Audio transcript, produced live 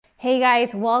Hey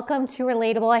guys, welcome to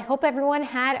Relatable. I hope everyone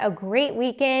had a great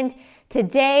weekend.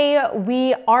 Today,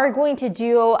 we are going to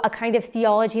do a kind of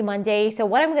Theology Monday. So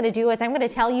what I'm going to do is I'm going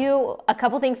to tell you a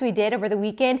couple things we did over the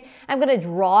weekend. I'm going to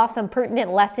draw some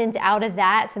pertinent lessons out of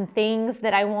that, some things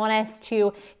that I want us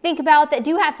to think about that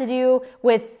do have to do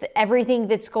with everything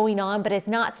that's going on, but is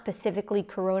not specifically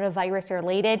coronavirus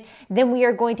related. Then we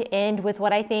are going to end with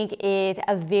what I think is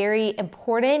a very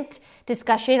important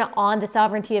discussion on the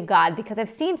sovereignty of God, because I've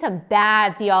seen some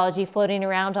bad theology floating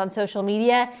around on social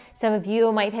media. Some of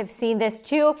you might have seen this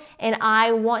too, and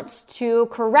I want to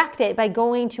correct it by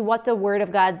going to what the Word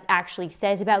of God actually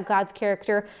says about God's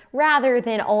character, rather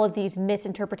than all of these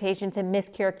misinterpretations and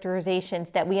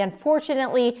mischaracterizations that we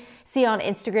unfortunately see on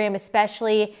Instagram,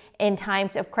 especially in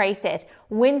times of crisis.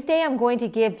 Wednesday, I'm going to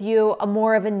give you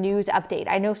more of a news update.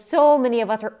 I know so many of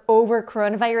us are over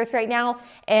coronavirus right now,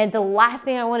 and the last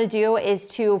thing I want to do is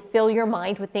to fill your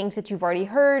mind with things that you've already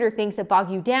heard or things that bog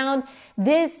you down.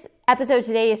 This episode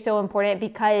today is so important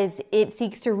because it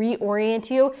seeks to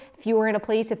reorient you if you were in a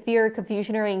place of fear,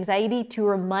 confusion, or anxiety, to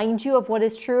remind you of what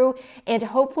is true and to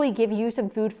hopefully give you some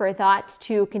food for thought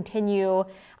to continue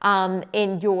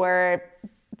in your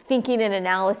thinking and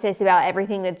analysis about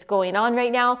everything that's going on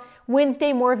right now.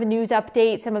 Wednesday, more of a news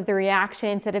update, some of the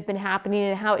reactions that have been happening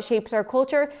and how it shapes our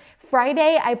culture.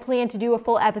 Friday, I plan to do a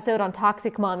full episode on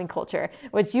toxic mommy culture,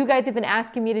 which you guys have been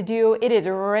asking me to do. It is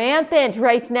rampant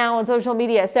right now on social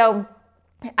media. So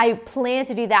I plan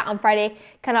to do that on Friday,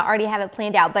 kind of already have it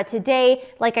planned out. But today,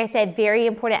 like I said, very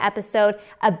important episode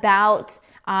about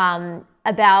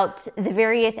the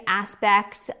various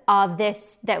aspects of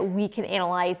this that we can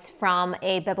analyze from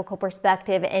a biblical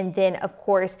perspective, and then, of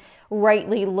course,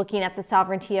 rightly looking at the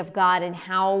sovereignty of God and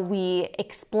how we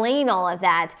explain all of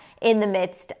that in the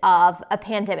midst of a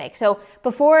pandemic. So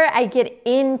before I get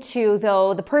into,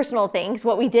 though, the personal things,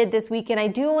 what we did this weekend, I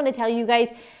do want to tell you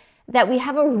guys that we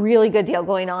have a really good deal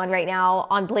going on right now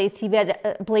on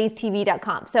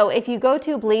blazetv.com. So if you go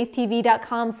to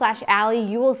blazetv.com/Allie,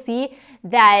 you will see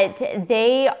that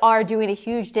they are doing a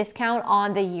huge discount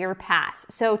on the year pass.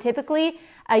 So typically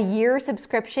a year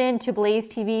subscription to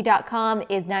blazetv.com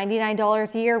is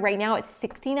 $99 a year. Right now it's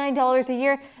 $69 a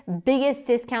year. Biggest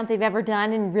discount they've ever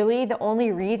done. And really the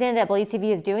only reason that Blaze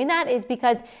TV is doing that is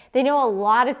because they know a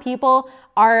lot of people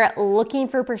are looking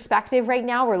for perspective right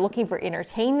now. We're looking for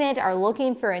entertainment, are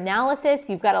looking for analysis.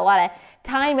 You've got a lot of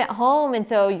time at home, and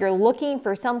so you're looking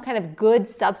for some kind of good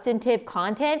substantive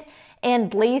content, and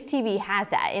Blaze TV has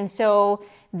that. And so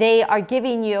they are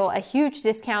giving you a huge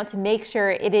discount to make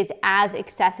sure it is as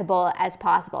accessible as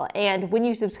possible. And when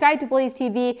you subscribe to Blaze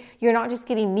TV, you're not just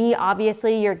getting me,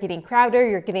 obviously, you're getting Crowder,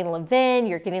 you're getting Levin,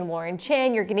 you're getting Lauren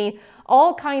Chin, you're getting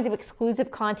all kinds of exclusive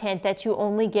content that you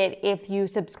only get if you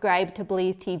subscribe to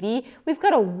Blaze TV. We've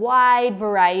got a wide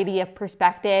variety of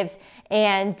perspectives,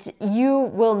 and you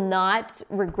will not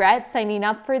regret signing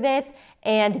up for this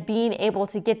and being able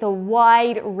to get the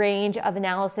wide range of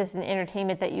analysis and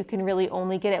entertainment that you can really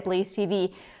only get at Blaze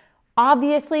TV.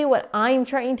 Obviously, what I'm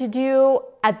trying to do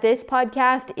at this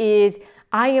podcast is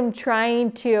I am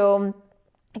trying to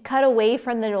cut away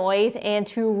from the noise and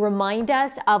to remind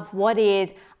us of what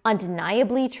is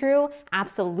undeniably true,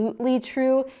 absolutely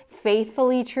true,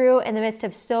 faithfully true in the midst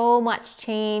of so much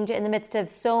change, in the midst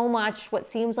of so much what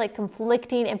seems like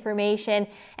conflicting information,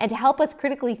 and to help us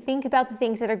critically think about the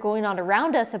things that are going on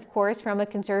around us, of course, from a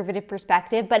conservative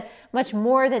perspective, but much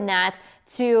more than that,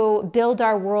 to build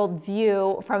our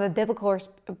worldview from a biblical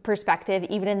perspective,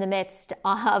 even in the midst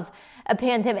of a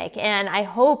pandemic. And I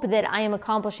hope that I am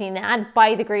accomplishing that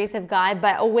by the grace of God.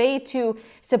 But a way to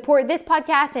support this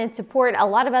podcast and support a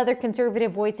lot of other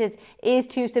conservative voices is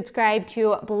to subscribe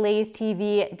to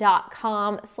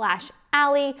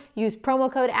blazetv.com/Allie. Use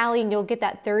promo code Allie and you'll get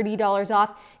that $30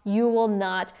 off. You will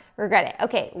not regret it.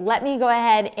 Okay, let me go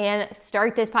ahead and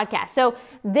start this podcast. So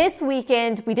this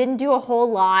weekend, we didn't do a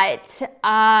whole lot.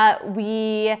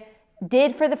 We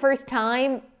did, for the first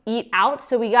time, eat out.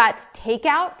 So we got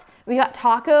takeout. We got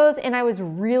tacos, and I was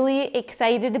really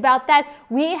excited about that.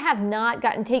 We have not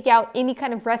gotten takeout, any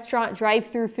kind of restaurant,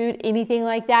 drive-through food, anything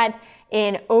like that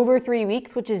in over 3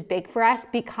 weeks, which is big for us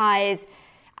because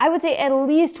I would say at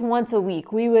least once a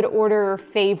week we would order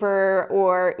Favor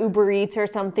or Uber Eats or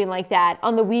something like that.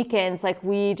 On the weekends, like,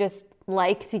 we just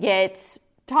like to get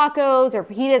tacos or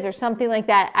fajitas or something like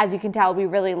that. As you can tell, we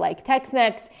really like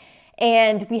Tex-Mex.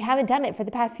 And we haven't done it for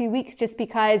the past few weeks just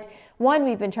because, one,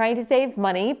 we've been trying to save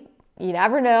money. You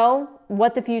never know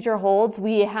what the future holds.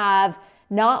 We have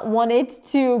not wanted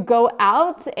to go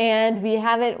out, and we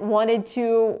haven't wanted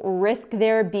to risk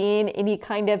there being any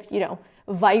kind of,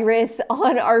 virus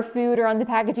on our food or on the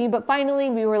packaging. But finally,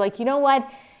 we were like, you know what?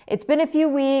 it's been a few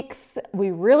weeks.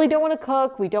 We really don't want to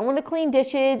cook. We don't want to clean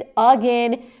dishes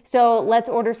again. So let's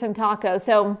order some tacos.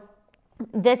 So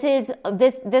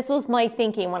this was my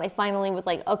thinking when I finally was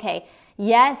like, okay,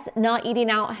 yes, not eating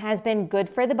out has been good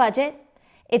for the budget.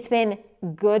 It's been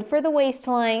good for the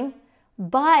waistline,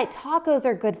 but tacos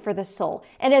are good for the soul.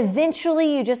 And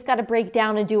eventually you just got to break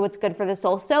down and do what's good for the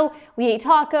soul. So we ate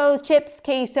tacos, chips,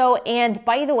 queso, and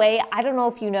by the way, I don't know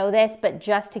if you know this, but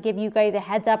just to give you guys a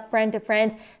heads up, friend to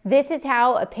friend, this is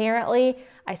how apparently,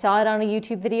 I saw it on a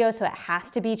YouTube video, so it has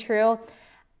to be true.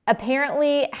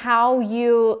 Apparently, how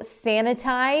you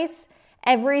sanitize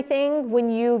everything when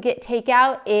you get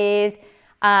takeout is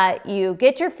you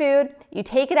get your food, you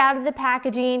take it out of the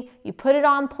packaging, you put it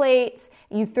on plates,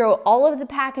 you throw all of the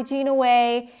packaging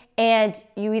away, and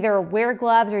you either wear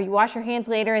gloves or you wash your hands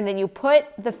later, and then you put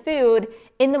the food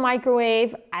in the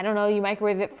microwave. I don't know, you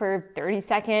microwave it for 30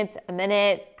 seconds, a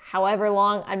minute, however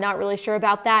long. I'm not really sure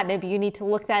about that. Maybe you need to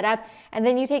look that up. And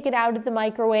then you take it out of the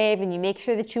microwave and you make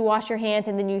sure that you wash your hands,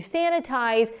 and then you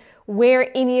sanitize where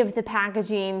any of the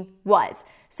packaging was.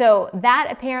 So that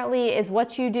apparently is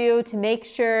what you do to make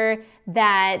sure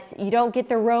that you don't get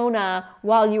the Rona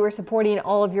while you were supporting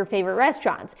all of your favorite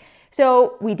restaurants.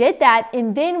 So we did that,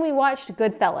 and then we watched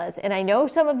Goodfellas. And I know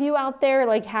some of you out there,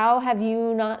 like, how have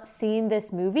you not seen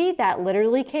this movie that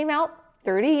literally came out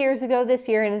 30 years ago this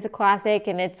year and is a classic,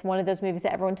 and it's one of those movies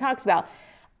that everyone talks about?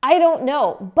 I don't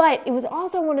know, but it was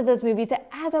also one of those movies that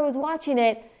as I was watching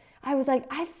it, I was like,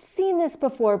 I've seen this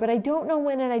before, but I don't know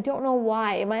when and I don't know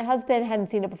why. And my husband hadn't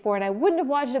seen it before, and I wouldn't have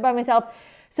watched it by myself.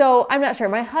 So I'm not sure.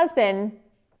 My husband,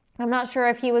 I'm not sure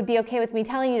if he would be okay with me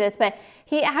telling you this, but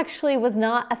he actually was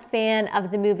not a fan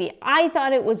of the movie. I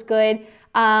thought it was good.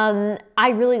 I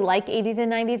really like 80s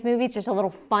and 90s movies. Just a little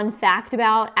fun fact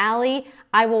about Allie.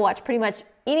 I will watch pretty much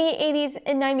any 80s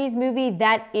and 90s movie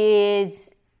that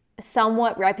is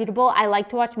somewhat reputable. I like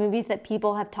to watch movies that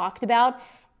people have talked about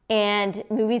and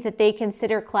movies that they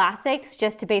consider classics,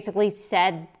 just to basically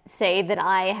say that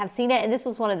I have seen it. And this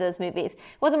was one of those movies. It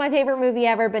wasn't my favorite movie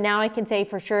ever, but now I can say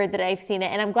for sure that I've seen it.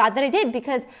 And I'm glad that I did,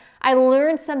 because I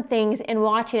learned some things in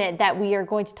watching it that we are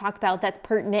going to talk about that's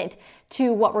pertinent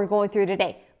to what we're going through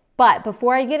today. But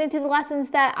before I get into the lessons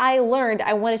that I learned,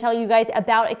 I want to tell you guys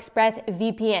about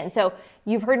ExpressVPN. So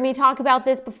you've heard me talk about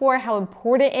this before, how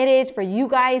important it is for you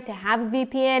guys to have a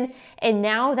VPN. And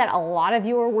now that a lot of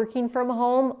you are working from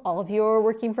home, all of you are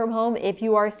working from home, if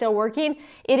you are still working,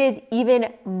 it is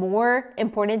even more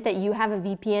important that you have a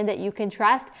VPN that you can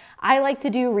trust. I like to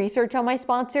do research on my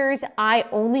sponsors. I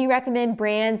only recommend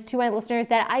brands to my listeners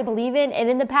that I believe in. And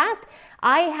in the past,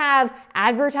 I have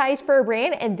advertised for a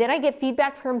brand and then I get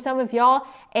feedback from some of y'all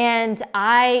and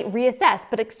I reassess.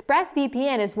 But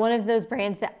ExpressVPN is one of those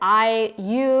brands that I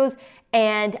use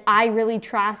and I really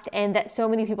trust, and that so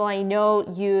many people I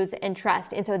know use and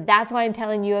trust. And so that's why I'm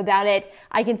telling you about it.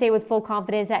 I can say with full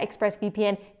confidence that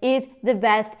ExpressVPN is the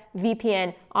best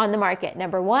VPN on the market.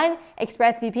 Number one,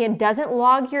 ExpressVPN doesn't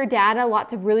log your data.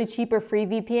 Lots of really cheap or free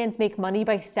VPNs make money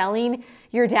by selling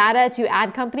your data to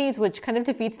ad companies, which kind of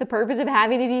defeats the purpose of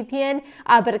having a VPN.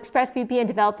 But ExpressVPN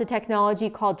developed a technology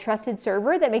called Trusted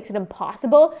Server that makes it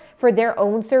impossible for their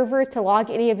own servers to log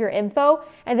any of your info.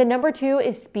 And then number two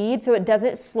is speed. So it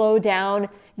doesn't slow down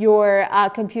your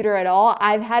computer at all.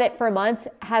 I've had it for months,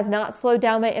 has not slowed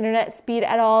down my internet speed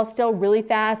at all, still really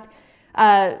fast.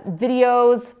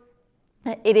 Videos,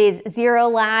 it is zero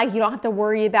lag. You don't have to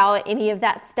worry about any of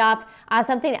that stuff.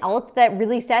 Something else that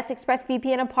really sets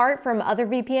ExpressVPN apart from other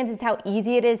VPNs is how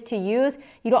easy it is to use.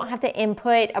 You don't have to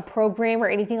input a program or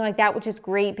anything like that, which is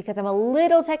great because I'm a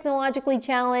little technologically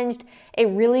challenged. It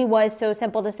really was so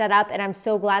simple to set up, and I'm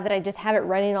so glad that I just have it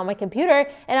running on my computer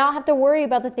and I don't have to worry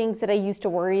about the things that I used to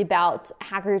worry about,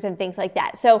 hackers and things like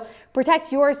that. So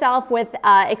protect yourself with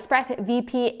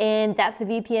ExpressVPN. That's the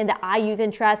VPN that I use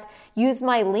and trust. Use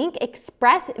my link,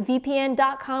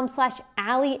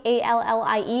 expressvpn.com/Allie,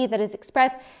 A-L-L-I-E. That is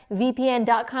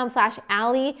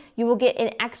expressvpn.com/Allie. You will get an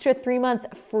extra 3 months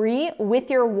free with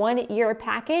your 1-year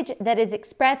package. That is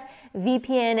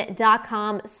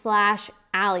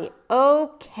expressvpn.com/Allie.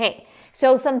 Okay,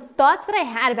 so some thoughts that I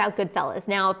had about Goodfellas.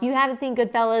 Now, if you haven't seen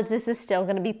Goodfellas, this is still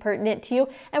going to be pertinent to you.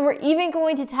 And we're even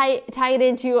going to tie it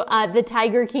into the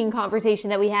Tiger King conversation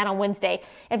that we had on Wednesday.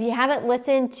 If you haven't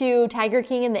listened to Tiger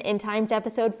King in the End Times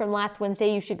episode from last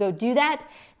Wednesday, you should go do that.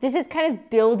 This is kind of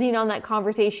building on that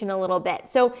conversation a little bit.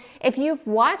 So if you've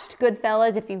watched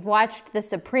Goodfellas, if you've watched The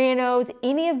Sopranos,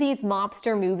 any of these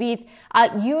mobster movies,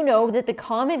 you know that the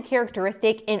common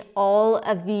characteristic in all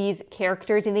of these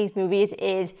characters in these movies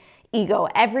is ego.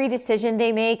 Every decision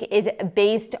they make is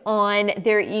based on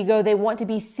their ego. They want to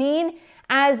be seen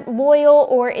as loyal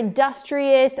or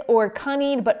industrious or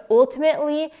cunning, but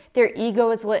ultimately their ego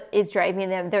is what is driving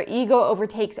them. Their ego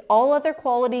overtakes all other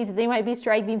qualities that they might be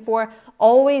striving for,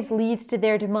 always leads to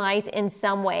their demise in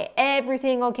some way. Every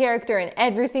single character in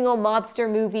every single mobster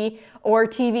movie or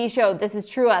TV show, this is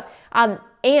true of.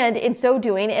 And in so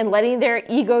doing and letting their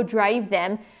ego drive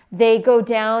them, they go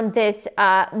down this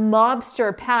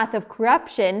mobster path of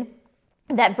corruption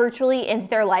that virtually ends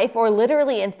their life or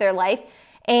literally ends their life.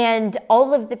 And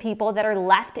all of the people that are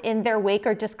left in their wake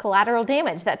are just collateral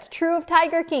damage. That's true of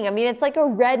Tiger King. I mean, it's like a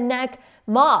redneck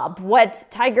mob. What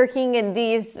Tiger King and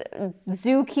these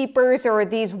zookeepers or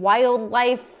these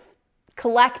wildlife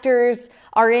collectors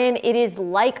are in, it is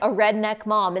like a redneck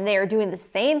mob, and they are doing the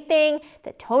same thing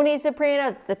that Tony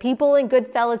Soprano, the people in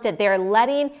Goodfellas did. They are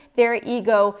letting their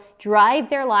ego drive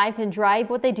their lives and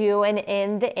drive what they do, and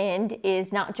in the end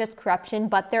is not just corruption,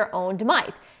 but their own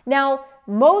demise. Now,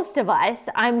 most of us,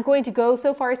 I'm going to go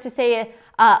so far as to say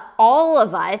all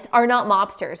of us are not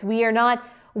mobsters. We are not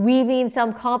weaving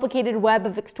some complicated web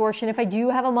of extortion. If I do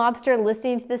have a mobster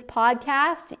listening to this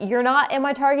podcast, you're not in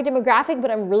my target demographic,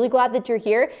 but I'm really glad that you're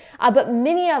here. But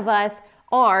many of us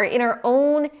are, in our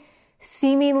own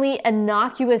seemingly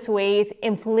innocuous ways,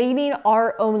 inflating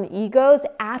our own egos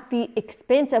at the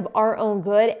expense of our own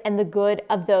good and the good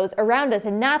of those around us.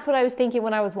 And that's what I was thinking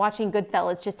when I was watching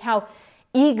Goodfellas, just how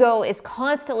ego is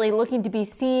constantly looking to be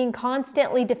seen,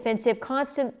 constantly defensive,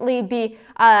 constantly be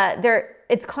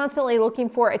it's constantly looking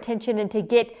for attention and to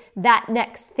get that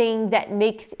next thing that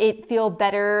makes it feel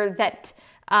better, that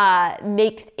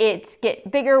makes it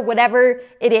get bigger, whatever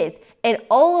it is. And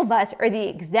all of us are the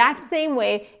exact same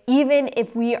way, even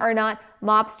if we are not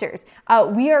mobsters.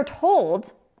 We are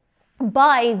told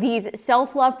by these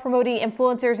self-love promoting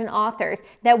influencers and authors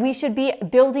that we should be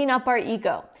building up our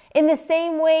ego in the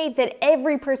same way that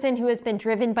every person who has been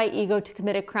driven by ego to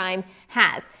commit a crime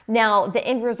has. Now, the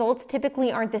end results typically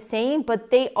aren't the same,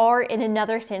 but they are in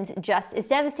another sense just as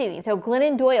devastating. So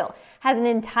Glennon Doyle has an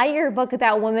entire book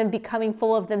about women becoming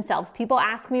full of themselves. People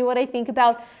ask me what I think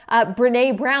about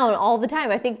Brene Brown all the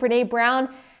time. I think Brene Brown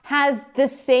has the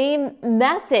same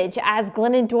message as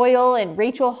Glennon Doyle and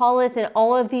Rachel Hollis and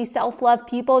all of these self-love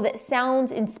people that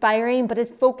sounds inspiring, but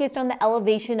is focused on the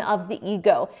elevation of the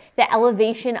ego, the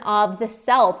elevation of the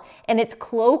self. And it's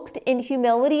cloaked in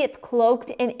humility, it's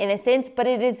cloaked in innocence, but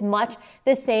it is much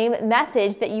the same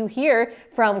message that you hear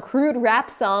from crude rap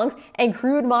songs and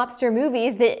crude mobster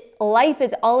movies, that life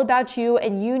is all about you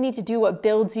and you need to do what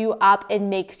builds you up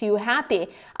and makes you happy.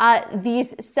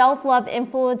 These self-love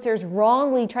influencers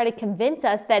wrongly try to convince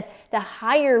us that the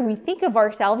higher we think of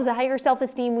ourselves, the higher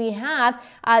self-esteem we have,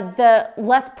 the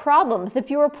less problems, the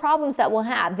fewer problems that we'll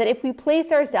have. That if we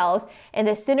place ourselves in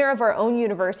the center of our own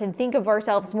universe and think of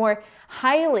ourselves more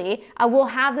highly, we'll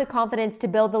have the confidence to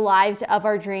build the lives of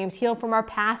our dreams, heal from our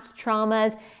past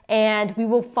traumas, and we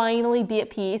will finally be at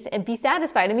peace and be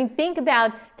satisfied. I mean, think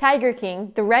about Tiger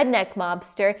King, the redneck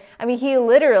mobster. I mean, he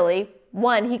literally,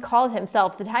 he called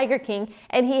himself the Tiger King,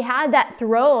 and he had that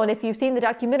throne. If you've seen the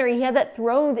documentary, he had that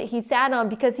throne that he sat on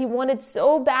because he wanted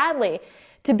so badly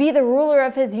to be the ruler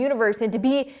of his universe and to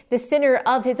be the center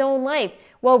of his own life.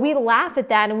 Well, we laugh at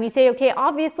that and we say, okay,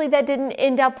 obviously that didn't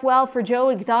end up well for Joe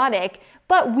Exotic,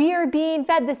 but we are being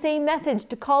fed the same message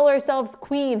to call ourselves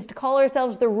queens, to call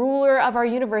ourselves the ruler of our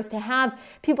universe, to have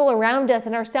people around us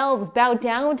and ourselves bow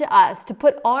down to us, to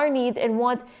put our needs and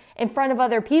wants in front of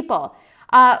other people.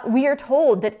 We are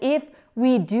told that if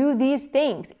we do these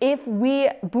things, if we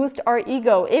boost our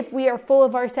ego, if we are full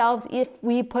of ourselves, if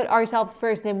we put ourselves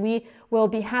first, then we will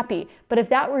be happy. But if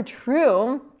that were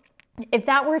true,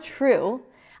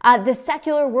 the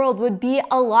secular world would be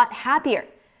a lot happier,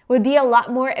 would be a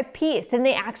lot more at peace than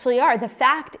they actually are. The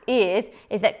fact is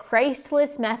that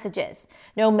Christless messages,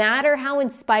 no matter how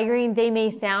inspiring they may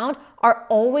sound, are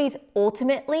always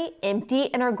ultimately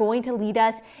empty and are going to lead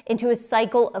us into a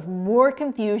cycle of more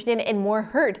confusion and more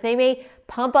hurt. They may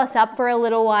pump us up for a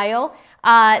little while.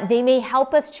 They may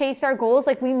help us chase our goals.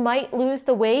 Like, we might lose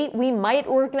the weight. We might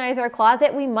organize our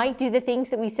closet. We might do the things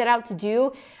that we set out to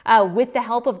do with the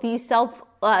help of these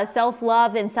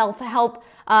self-love and self-help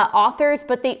authors,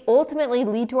 but they ultimately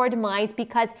lead to our demise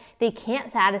because they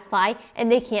can't satisfy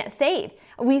and they can't save.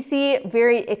 We see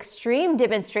very extreme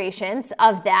demonstrations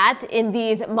of that in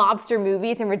these mobster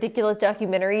movies and ridiculous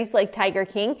documentaries like Tiger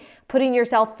King. Putting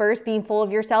yourself first, being full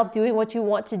of yourself, doing what you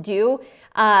want to do.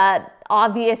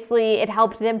 Obviously, it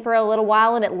helped them for a little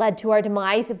while and it led to our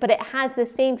demise, but it has the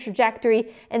same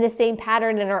trajectory and the same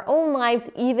pattern in our own lives,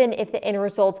 even if the end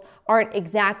results aren't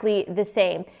exactly the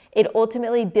same. It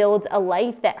ultimately builds a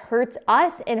life that hurts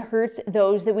us and hurts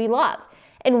those that we love.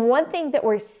 And one thing that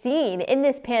we're seeing in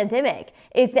this pandemic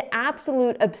is the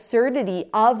absolute absurdity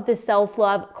of the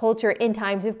self-love culture in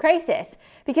times of crisis.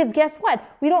 Because guess what?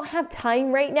 We don't have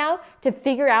time right now to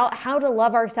figure out how to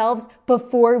love ourselves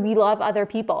before we love other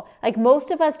people. Like most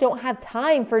of us don't have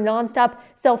time for nonstop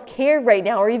self-care right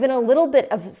now, or even a little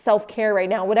bit of self-care right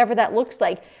now, whatever that looks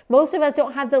like. Most of us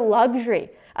don't have the luxury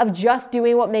of just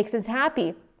doing what makes us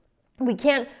happy. We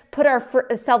can't put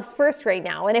ourselves first right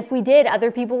now. And if we did, other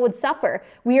people would suffer.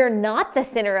 We are not the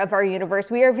center of our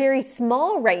universe. We are very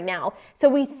small right now. So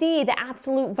we see the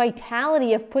absolute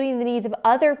vitality of putting the needs of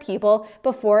other people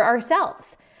before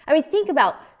ourselves. I mean, think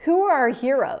about who are our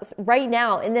heroes right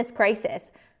now in this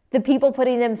crisis? The people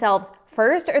putting themselves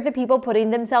first or the people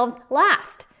putting themselves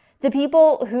last? The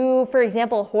people who, for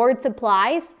example, hoard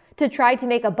supplies to try to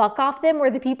make a buck off them,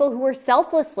 or the people who are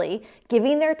selflessly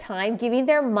giving their time, giving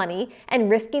their money,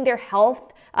 and risking their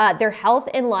health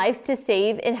and lives to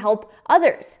save and help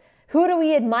others? Who do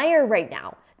we admire right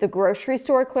now? The grocery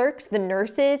store clerks, the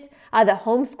nurses, the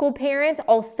homeschool parents,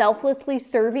 all selflessly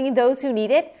serving those who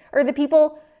need it, or the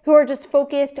people who are just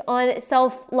focused on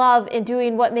self-love and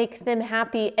doing what makes them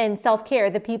happy and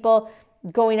self-care, the people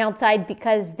going outside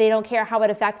because they don't care how it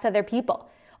affects other people?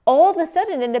 All of a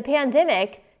sudden in a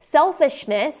pandemic,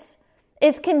 selfishness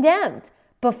is condemned.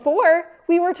 Before,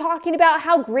 we were talking about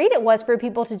how great it was for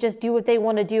people to just do what they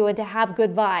want to do and to have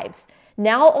good vibes.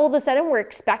 Now, all of a sudden, we're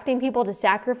expecting people to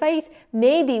sacrifice.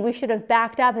 Maybe we should have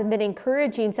backed up and been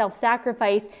encouraging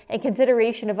self-sacrifice and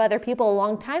consideration of other people a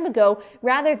long time ago,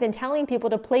 rather than telling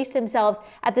people to place themselves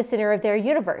at the center of their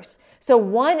universe. So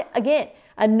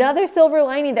another silver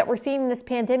lining that we're seeing in this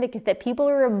pandemic is that people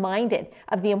are reminded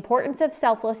of the importance of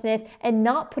selflessness and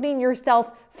not putting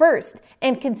yourself first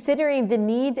and considering the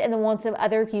needs and the wants of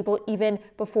other people even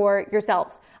before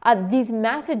yourselves. These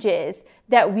messages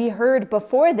that we heard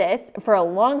before this for a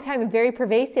long time and very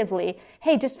pervasively,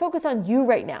 hey, just focus on you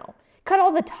right now. Cut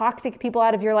all the toxic people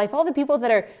out of your life, all the people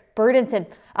that are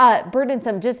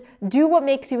burdensome. Just do what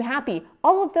makes you happy.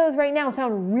 All of those right now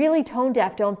sound really tone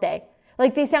deaf, don't they?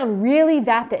 Like they sound really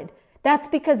vapid. That's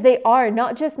because they are,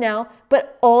 not just now,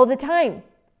 but all the time.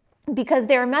 Because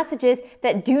they are messages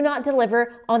that do not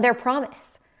deliver on their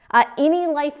promise. Any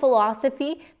life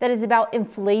philosophy that is about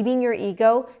inflating your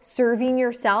ego, serving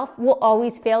yourself, will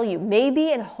always fail you.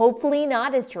 Maybe and hopefully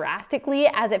not as drastically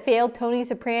as it failed Tony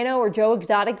Soprano or Joe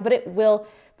Exotic, but it will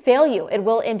fail you. It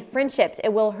will end friendships. It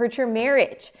will hurt your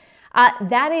marriage.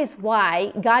 That is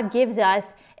why God gives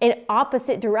us an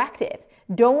opposite directive.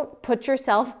 Don't put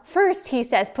yourself first, he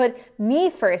says. Put me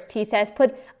first, he says.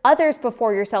 Put others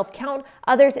before yourself. Count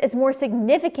others as more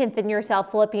significant than yourself,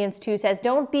 Philippians 2 says.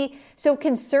 Don't be so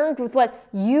concerned with what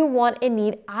you want and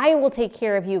need. I will take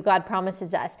care of you, God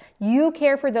promises us. You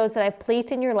care for those that I've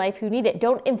placed in your life who need it.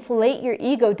 Don't inflate your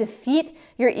ego, defeat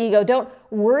your ego. Don't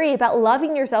worry about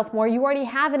loving yourself more. You already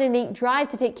have an innate drive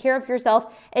to take care of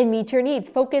yourself and meet your needs.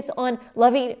 Focus on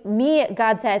loving me,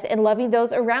 God says, and loving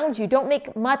those around you. Don't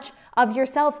make much of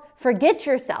yourself. Forget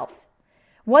yourself.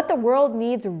 What the world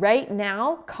needs right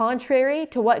now, contrary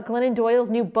to what Glennon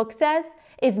Doyle's new book says,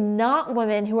 is not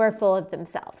women who are full of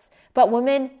themselves, but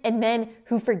women and men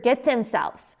who forget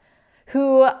themselves,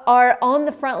 who are on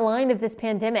the front line of this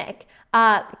pandemic,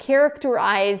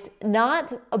 characterized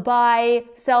not by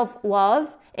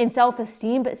self-love and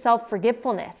self-esteem, but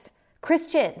self-forgetfulness.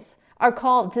 Christians are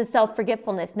called to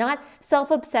self-forgetfulness, not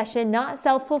self-obsession, not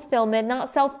self-fulfillment, not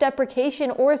self-deprecation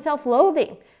or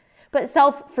self-loathing, but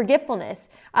self-forgetfulness.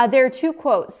 There are two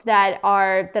quotes that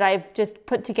I've just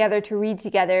put together to read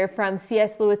together from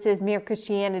C.S. Lewis's Mere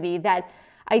Christianity that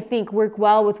I think work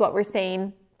well with what we're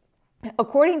saying.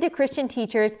 According to Christian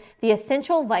teachers, the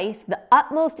essential vice, the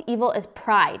utmost evil, is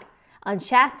pride.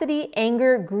 Unchastity,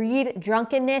 anger, greed,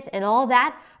 drunkenness, and all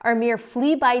that are mere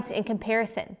flea bites in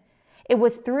comparison. It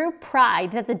was through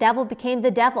pride that the devil became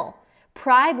the devil.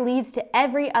 Pride leads to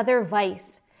every other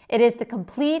vice. It is the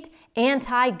complete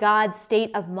anti-God state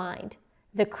of mind.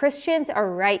 The Christians are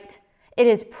right. It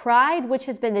is pride which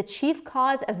has been the chief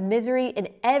cause of misery in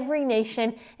every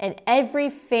nation and every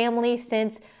family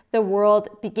since the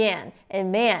world began.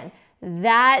 And man,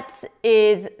 that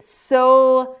is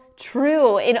so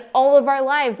true in all of our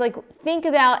lives. Like, think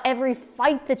about every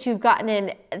fight that you've gotten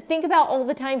in. Think about all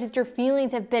the times that your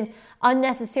feelings have been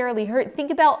unnecessarily hurt. Think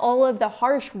about all of the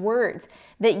harsh words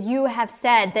that you have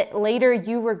said that later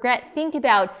you regret. Think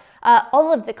about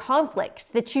all of the conflicts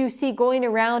that you see going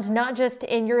around, not just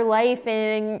in your life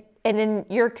and in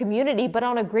your community, but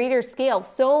on a greater scale.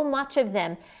 So much of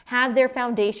them have their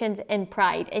foundations in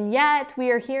pride. And yet we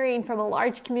are hearing from a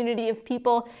large community of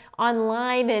people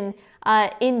online and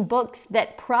in books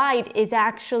that pride is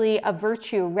actually a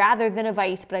virtue rather than a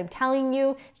vice. But I'm telling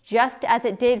you, just as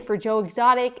it did for Joe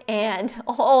Exotic and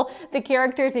all the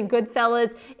characters in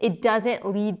Goodfellas, it doesn't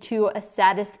lead to a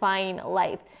satisfying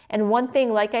life. And one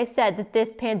thing, like I said, that this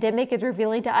pandemic is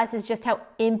revealing to us is just how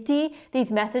empty these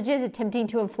messages attempting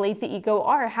to inflate the ego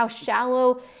are, how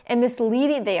shallow and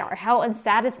misleading they are, how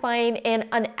unsatisfying and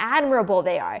unadmirable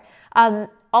they are.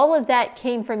 All of that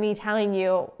came from me telling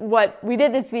you what we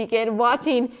did this weekend,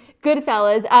 watching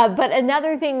Goodfellas. But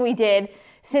another thing we did,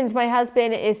 since my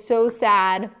husband is so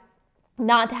sad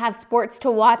not to have sports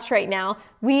to watch right now,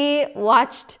 we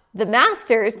watched the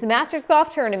Masters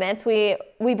golf tournaments. We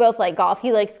both like golf.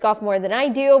 He likes golf more than I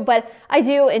do, but I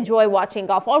do enjoy watching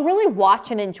golf. I'll really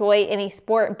watch and enjoy any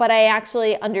sport, but I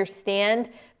actually understand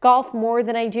golf more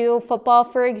than I do football,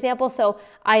 for example. So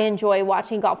I enjoy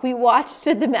watching golf. We watched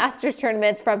the Masters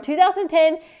tournaments from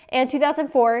 2010 and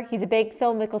 2004. He's a big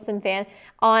Phil Mickelson fan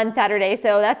on Saturday.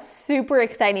 So that's super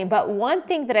exciting. But one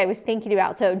thing that I was thinking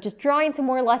about, so just drawing some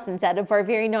more lessons out of our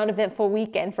very non-eventful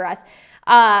weekend for us.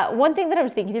 One thing that I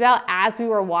was thinking about as we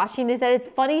were watching is that it's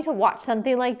funny to watch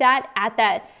something like that at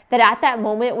that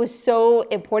moment was so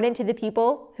important to the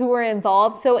people who were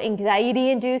involved, so anxiety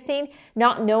inducing,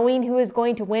 not knowing who is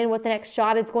going to win, what the next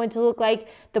shot is going to look like,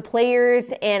 the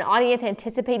players and audience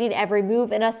anticipating every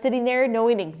move, and us sitting there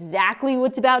knowing exactly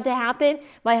what's about to happen.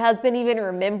 My husband even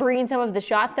remembering some of the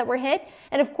shots that were hit.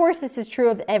 And of course, this is true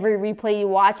of every replay you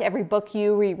watch, every book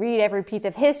you reread, every piece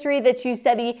of history that you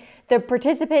study. The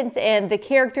participants and the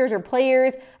characters or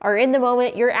players are in the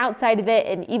moment, you're outside of it,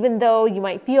 and even though you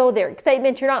might feel their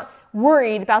excitement, you're not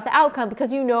worried about the outcome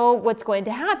because you know what's going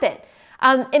to happen.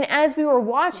 And as we were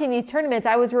watching these tournaments,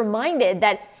 I was reminded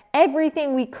that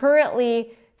everything we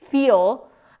currently feel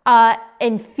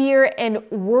and fear and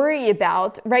worry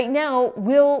about right now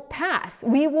will pass.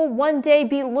 We will one day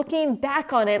be looking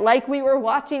back on it like we were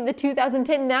watching the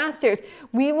 2010 Masters.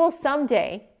 We will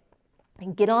someday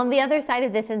get on the other side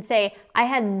of this and say, I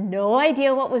had no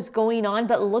idea what was going on,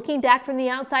 but looking back from the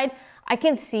outside, I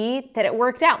can see that it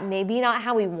worked out. Maybe not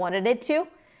how we wanted it to,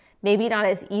 maybe not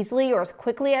as easily or as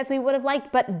quickly as we would have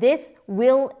liked, but this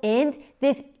will end.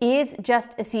 This is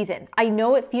just a season. I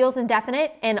know it feels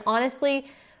indefinite, and honestly,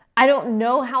 I don't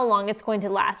know how long it's going to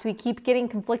last. We keep getting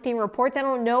conflicting reports. I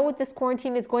don't know what this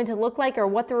quarantine is going to look like or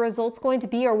what the result's going to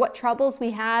be or what troubles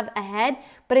we have ahead,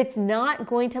 but it's not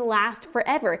going to last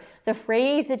forever. The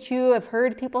phrase that you have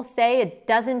heard people say a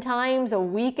dozen times a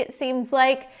week, it seems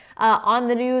like, on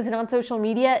the news and on social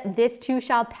media, this too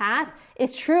shall pass,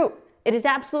 is true. It is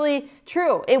absolutely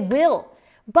true. It will.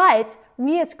 But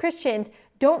we as Christians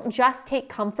don't just take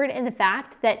comfort in the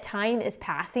fact that time is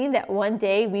passing, that one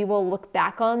day we will look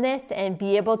back on this and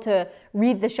be able to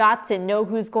read the shots and know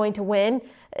who's going to win,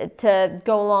 to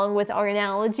go along with our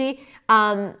analogy.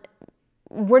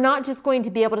 We're not just going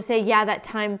to be able to say, yeah, that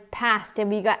time passed and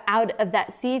we got out of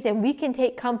that season. We can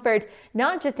take comfort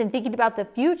not just in thinking about the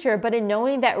future, but in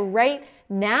knowing that right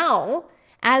now,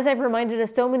 as I've reminded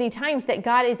us so many times, that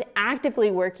God is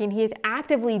actively working, He is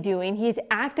actively doing, He is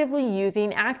actively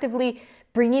using, actively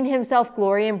bringing Himself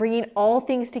glory and bringing all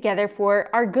things together for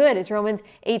our good, as Romans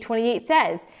 8:28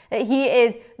 says, that He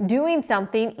is doing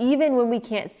something even when we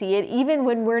can't see it, even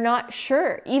when we're not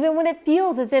sure, even when it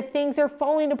feels as if things are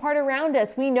falling apart around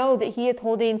us. We know that He is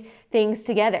holding things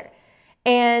together.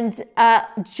 And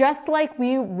just like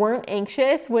we weren't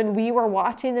anxious when we were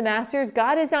watching the Masters,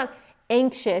 God is not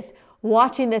anxious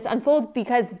watching this unfold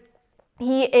because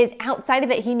He is outside of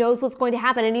it. He knows what's going to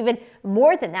happen. And even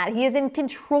more than that, He is in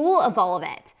control of all of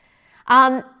it.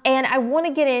 And I want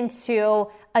to get into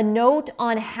a note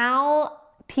on how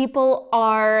people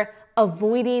are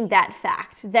avoiding that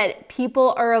fact, that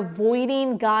people are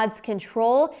avoiding God's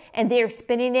control and they are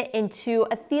spinning it into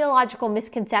a theological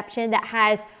misconception that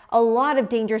has a lot of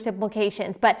dangerous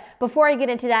implications. But before I get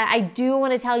into that, I do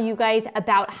want to tell you guys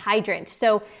about Hydrant.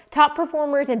 So top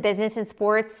performers in business and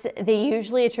sports, they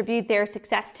usually attribute their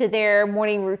success to their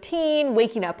morning routine,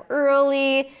 waking up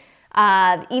early,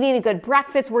 eating a good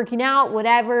breakfast, working out,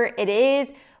 whatever it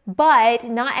is. But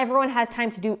not everyone has time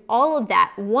to do all of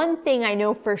that. One thing I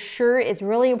know for sure is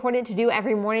really important to do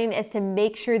every morning is to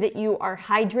make sure that you are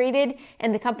hydrated,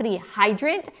 and the company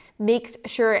Hydrant makes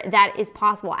sure that is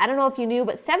possible. I don't know if you knew,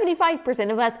 but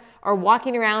 75% of us are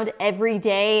walking around every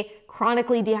day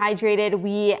chronically dehydrated.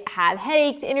 We have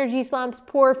headaches, energy slumps,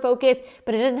 poor focus,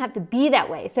 but it doesn't have to be that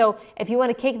way. So if you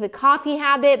want to kick the coffee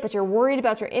habit, but you're worried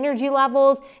about your energy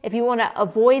levels, if you want to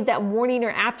avoid that morning or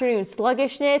afternoon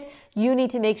sluggishness, you need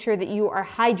to make sure that you are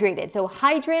hydrated. So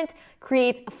Hydrant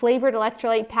creates a flavored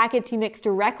electrolyte package you mix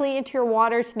directly into your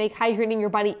water to make hydrating your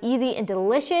body easy and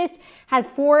delicious. Has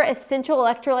 4 essential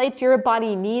electrolytes your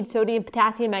body needs: sodium,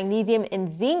 potassium, magnesium, and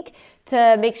zinc,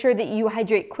 to make sure that you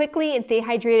hydrate quickly and stay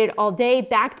hydrated all day.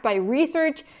 Backed by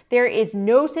research, there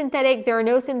are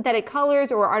no synthetic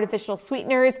colors or artificial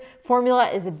sweeteners. Formula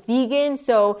is vegan,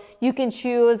 so you can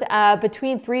choose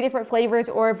between 3 different flavors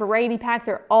or a variety pack.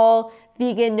 They're all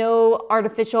vegan, no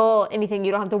artificial anything.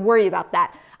 You don't have to worry about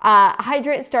that.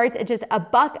 Hydrant starts at just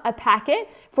 $1 a packet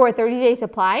for a 30-day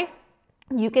supply.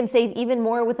 You can save even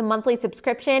more with a monthly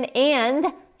subscription, and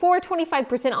for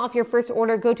 25% off your first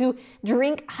order, go to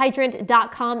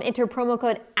drinkhydrant.com, enter promo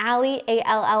code ALLIE,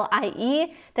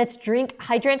 A-L-L-I-E. That's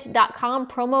drinkhydrant.com,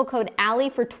 promo code ALLIE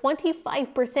for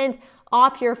 25%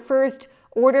 off your first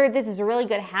order. This is a really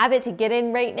good habit to get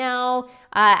in right now.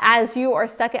 As you are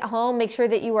stuck at home, make sure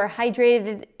that you are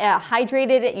hydrated.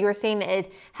 You are staying as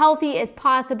healthy as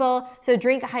possible. So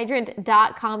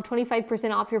drinkhydrant.com,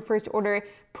 25% off your first order,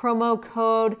 promo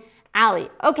code ALLIE.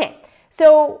 Okay.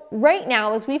 So right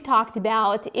now, as we've talked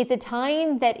about, it's a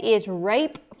time that is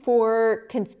ripe for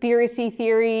conspiracy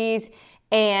theories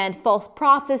and false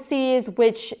prophecies,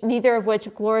 neither of which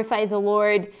glorify the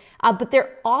Lord. But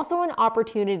they're also an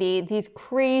opportunity, these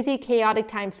crazy, chaotic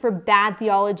times, for bad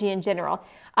theology in general.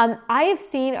 I have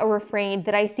seen a refrain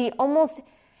that I see almost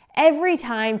every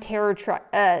time terror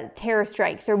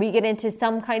strikes or we get into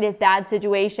some kind of bad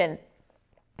situation.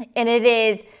 And it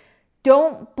is,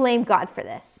 don't blame God for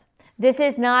this. This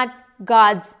is not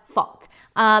God's fault.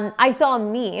 I saw a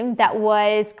meme that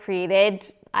was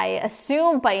created, I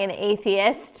assume, by an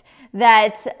atheist,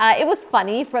 that it was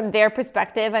funny from their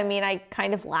perspective. I mean, I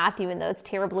kind of laughed, even though it's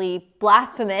terribly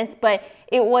blasphemous, but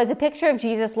it was a picture of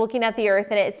Jesus looking at the earth,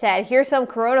 and it said, "Here's some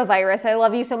coronavirus. I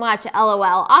love you so much,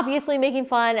 LOL." Obviously making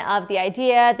fun of the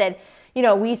idea that,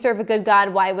 we serve a good God.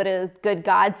 Why would a good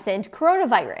God send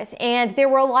coronavirus? And there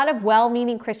were a lot of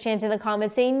well-meaning Christians in the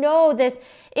comments saying, no, this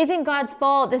isn't God's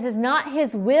fault. This is not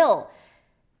his will.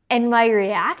 And my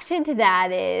reaction to that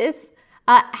is,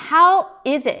 how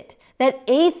is it that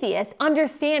atheists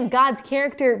understand God's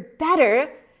character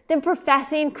better than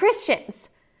professing Christians?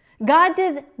 God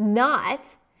does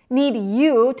not need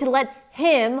you to let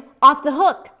him off the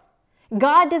hook.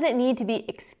 God doesn't need to be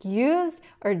excused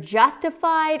or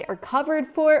justified or covered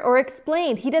for or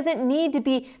explained. He doesn't need to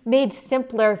be made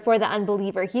simpler for the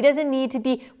unbeliever. He doesn't need to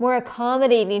be more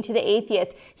accommodating to the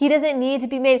atheist. He doesn't need to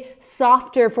be made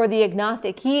softer for the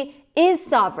agnostic. He is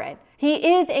sovereign.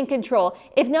 He is in control.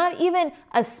 If not even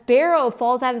a sparrow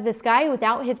falls out of the sky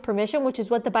without his permission, which is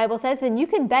what the Bible says, then you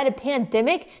can bet a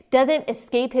pandemic doesn't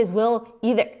escape his will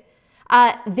either.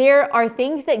 There are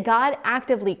things that God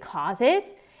actively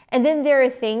causes, and then there are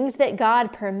things that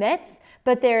God permits,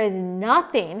 but there is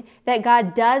nothing that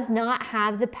God does not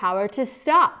have the power to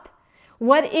stop.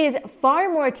 What is far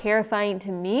more terrifying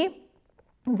to me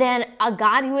than a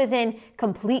God who is in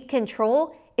complete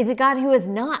control is a God who is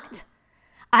not.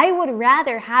 I would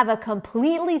rather have a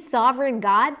completely sovereign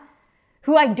God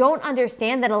who I don't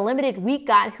understand than a limited, weak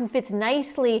God who fits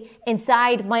nicely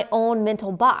inside my own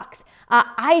mental box.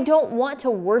 I don't want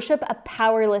to worship a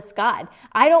powerless God.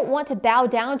 I don't want to bow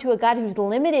down to a God who's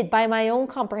limited by my own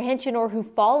comprehension or who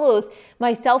follows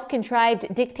my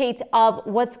self-contrived dictates of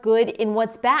what's good and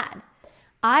what's bad.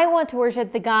 I want to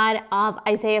worship the God of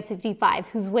Isaiah 55,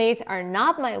 whose ways are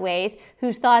not my ways,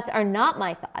 whose thoughts are not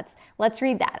my thoughts. Let's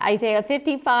read that. Isaiah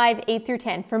 55, 8 through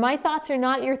 10. For my thoughts are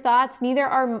not your thoughts, neither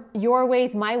are your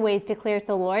ways my ways, declares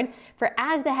the Lord. For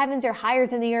as the heavens are higher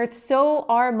than the earth, so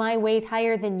are my ways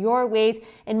higher than your ways,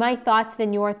 and my thoughts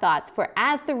than your thoughts. For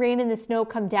as the rain and the snow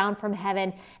come down from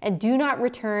heaven, and do not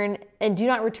return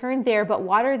there, but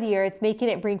water the earth, making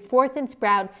it bring forth and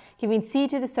sprout, giving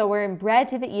seed to the sower and bread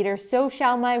to the eater, so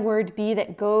shall my word be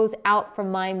that goes out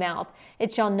from my mouth.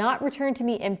 It shall not return to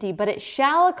me empty, but it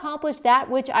shall accomplish that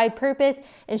which I purpose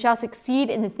and shall succeed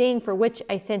in the thing for which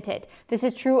I sent it. This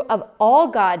is true of all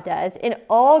God does and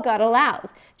all God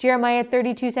allows. Jeremiah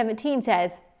 32:17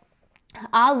 says,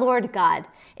 Ah, Lord God,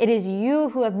 it is you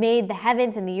who have made the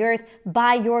heavens and the earth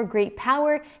by your great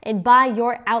power and by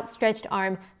your outstretched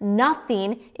arm.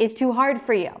 Nothing is too hard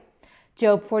for you.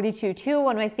 Job 42:2,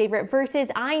 one of my favorite verses.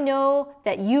 I know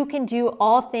that you can do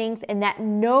all things and that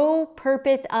no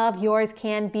purpose of yours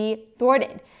can be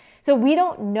thwarted. So we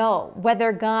don't know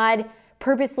whether God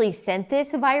purposely sent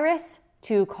this virus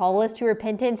to call us to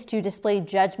repentance, to display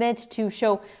judgment, to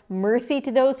show mercy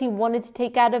to those he wanted to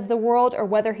take out of the world, or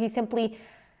whether he simply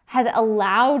has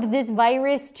allowed this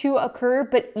virus to occur.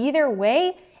 But either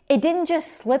way, it didn't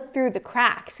just slip through the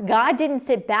cracks. God didn't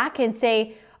sit back and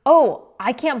say, oh,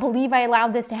 I can't believe I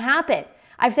allowed this to happen.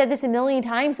 I've said this a million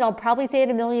times, and I'll probably say it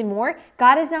a million more.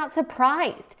 God is not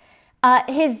surprised.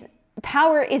 His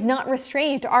power is not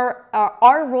restrained.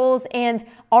 Our roles and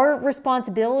our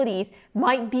responsibilities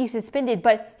might be suspended,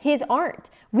 but his aren't.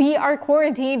 We are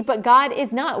quarantined, but God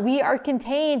is not. We are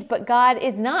contained, but God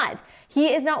is not.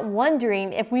 He is not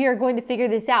wondering if we are going to figure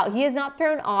this out. He is not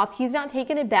thrown off. He's not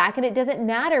taken aback, and it doesn't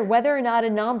matter whether or not a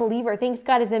non-believer thinks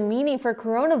God is a meaning for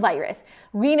coronavirus.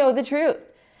 We know the truth,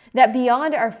 that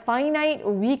beyond our finite,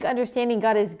 weak understanding,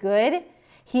 God is good.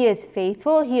 He is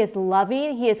faithful, he is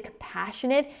loving, he is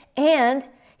compassionate, and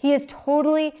he is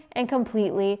totally and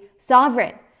completely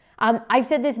sovereign. I've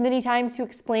said this many times to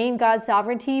explain God's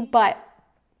sovereignty, but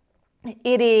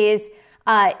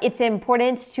it's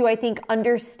important to, I think,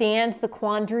 understand the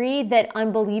quandary that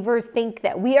unbelievers think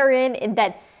that we are in and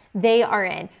that they are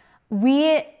in.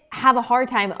 We have a hard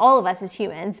time, all of us as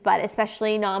humans, but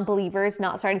especially non-believers,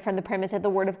 not starting from the premise of the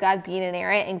Word of God being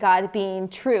inerrant and God being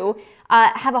true,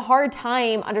 have a hard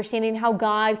time understanding how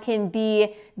God can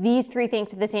be these three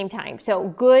things at the same time. So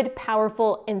good,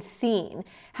 powerful, and seen.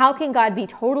 How can God be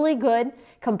totally good,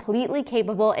 completely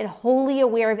capable, and wholly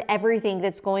aware of everything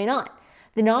that's going on?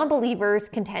 The non-believer's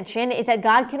contention is that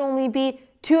God can only be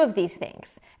two of these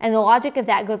things. And the logic of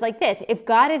that goes like this. If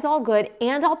God is all good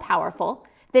and all powerful,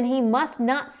 then he must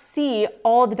not see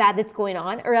all the bad that's going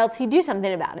on, or else he'd do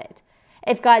something about it.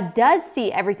 If God does see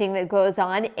everything that goes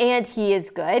on and he is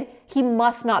good, he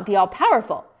must not be all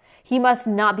powerful. He must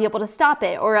not be able to stop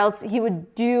it, or else he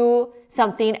would do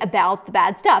something about the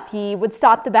bad stuff. He would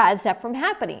stop the bad stuff from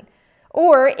happening.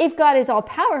 Or if God is all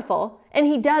powerful and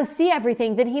he does see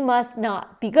everything, then he must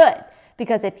not be good.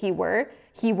 Because if he were,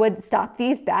 he would stop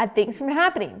these bad things from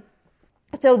happening.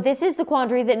 So this is the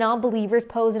quandary that non-believers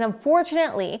pose, and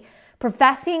unfortunately,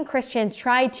 professing Christians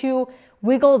try to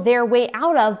wiggle their way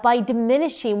out of by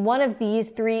diminishing one of these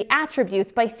three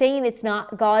attributes by saying it's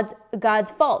not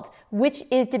God's fault, which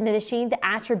is diminishing the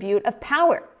attribute of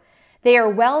power. They are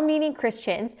well-meaning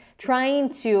Christians trying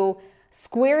to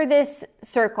square this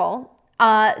circle,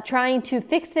 trying to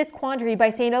fix this quandary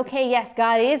by saying, okay, yes,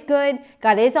 God is good,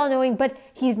 God is all-knowing, but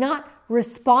he's not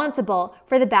responsible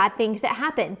for the bad things that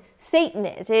happen. Satan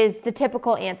is the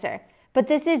typical answer. But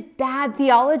this is bad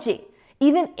theology.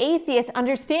 Even atheists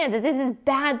understand that this is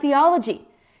bad theology.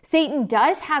 Satan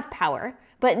does have power,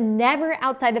 but never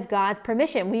outside of God's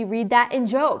permission. We read that in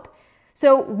Job.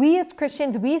 So we as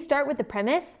Christians, we start with the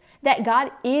premise that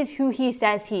God is who he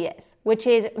says he is, which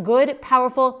is good,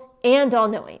 powerful, and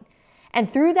all-knowing. And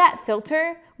through that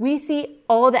filter, we see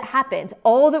all that happens,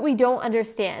 all that we don't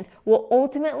understand will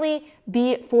ultimately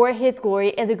be for his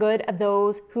glory and the good of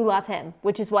those who love him,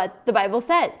 which is what the Bible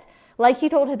says. Like he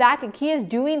told Habakkuk, he is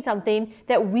doing something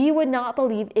that we would not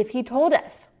believe if he told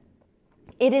us.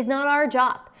 It is not our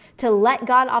job to let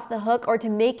God off the hook or to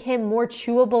make him more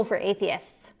chewable for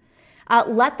atheists.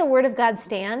 Let the word of God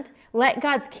stand. Let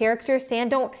God's character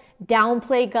stand. Don't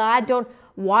downplay God. Don't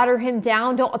water him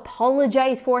down. Don't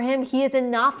apologize for him. He is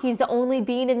enough. He's the only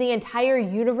being in the entire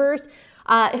universe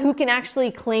who can actually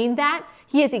claim that.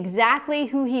 He is exactly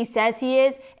who he says he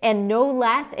is and no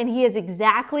less. And he is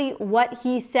exactly what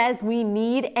he says we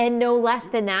need and no less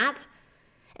than that.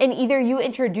 And either you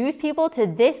introduce people to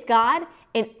this God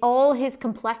in all his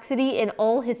complexity and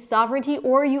all his sovereignty,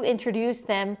 or you introduce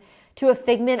them to a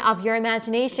figment of your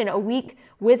imagination, a weak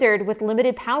wizard with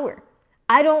limited power.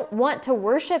 I don't want to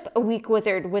worship a weak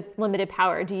wizard with limited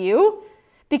power, do you?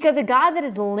 Because a God that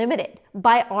is limited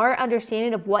by our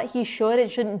understanding of what he should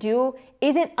and shouldn't do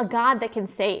isn't a God that can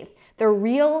save. The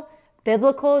real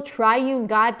biblical triune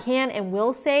God can and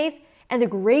will save. And the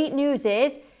great news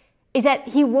is that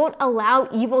he won't allow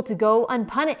evil to go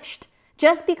unpunished.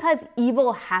 Just because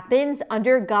evil happens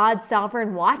under God's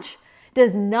sovereign watch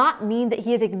does not mean that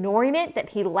he is ignoring it, that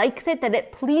he likes it, that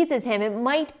it pleases him. It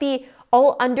might be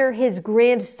all under his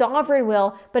grand sovereign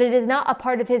will, but it is not a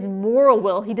part of his moral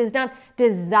will. He does not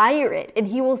desire it, and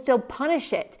he will still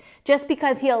punish it. Just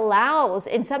because he allows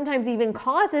and sometimes even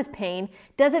causes pain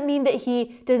doesn't mean that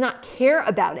he does not care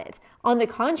about it. On the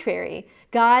contrary,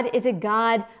 God is a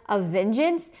God of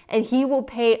vengeance, and he will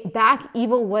pay back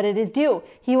evil what it is due.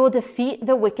 He will defeat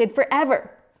the wicked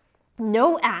forever.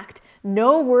 No act,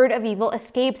 no word of evil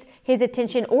escapes his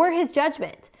attention or his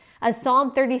judgment. As Psalm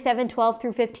 37, 12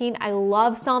 through 15, I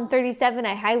love Psalm 37.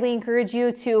 I highly encourage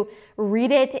you to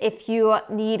read it if you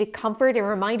need comfort and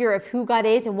reminder of who God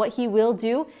is and what he will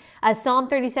do. Psalm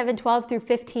 37, 12 through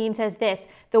 15 says this: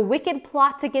 "The wicked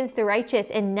plots against the righteous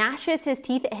and gnashes his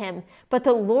teeth at him, but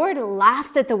the Lord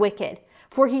laughs at the wicked.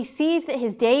 For he sees that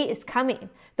his day is coming.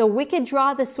 The wicked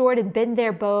draw the sword and bend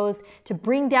their bows to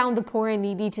bring down the poor and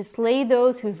needy, to slay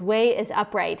those whose way is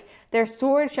upright. Their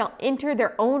sword shall enter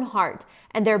their own heart,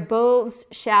 and their bows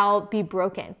shall be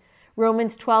broken.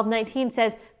 Romans 12:19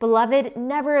 says, Beloved,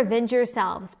 never avenge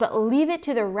yourselves, but leave it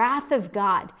to the wrath of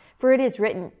God. For it is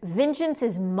written, Vengeance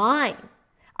is mine.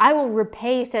 I will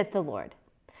repay, says the Lord.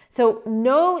 So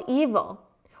no evil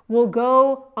will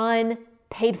go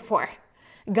unpaid for.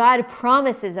 God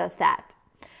promises us that.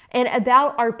 And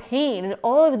about our pain and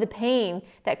all of the pain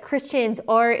that Christians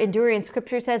are enduring,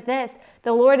 Scripture says this,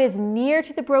 the Lord is near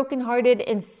to the brokenhearted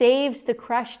and saves the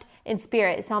crushed in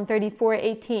spirit, Psalm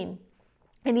 34:18.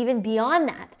 And even beyond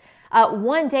that,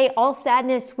 one day all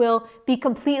sadness will be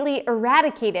completely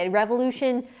eradicated.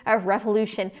 Revelation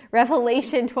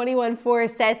 21:4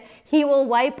 says, He will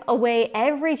wipe away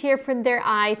every tear from their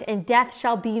eyes, and death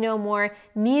shall be no more.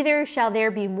 Neither shall there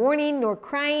be mourning, nor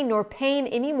crying, nor pain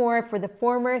anymore, for the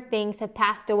former things have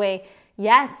passed away.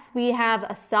 Yes, we have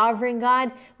a sovereign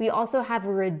God. We also have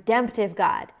a redemptive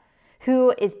God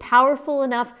who is powerful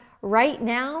enough right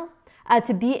now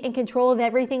to be in control of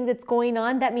everything that's going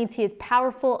on. That means he is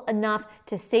powerful enough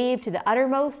to save to the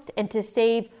uttermost and to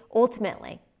save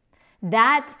ultimately.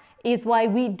 That is why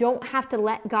we don't have to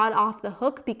let God off the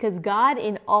hook, because God,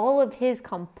 in all of his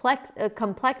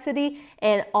complexity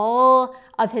and all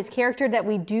of his character that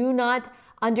we do not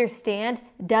understand,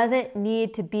 doesn't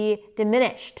need to be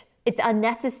diminished. It's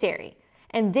unnecessary.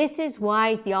 And this is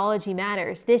why theology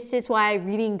matters. This is why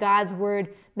reading God's word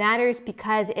matters,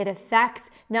 because it affects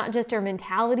not just our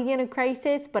mentality in a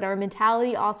crisis, but our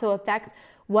mentality also affects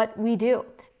what we do.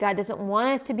 God doesn't want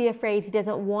us to be afraid. He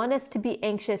doesn't want us to be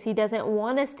anxious. He doesn't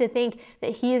want us to think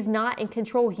that he is not in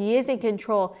control. He is in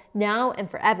control now and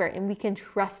forever, and we can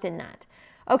trust in that.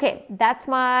 Okay, that's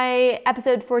my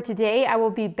episode for today. I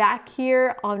will be back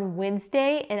here on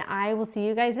Wednesday, and I will see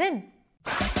you guys then.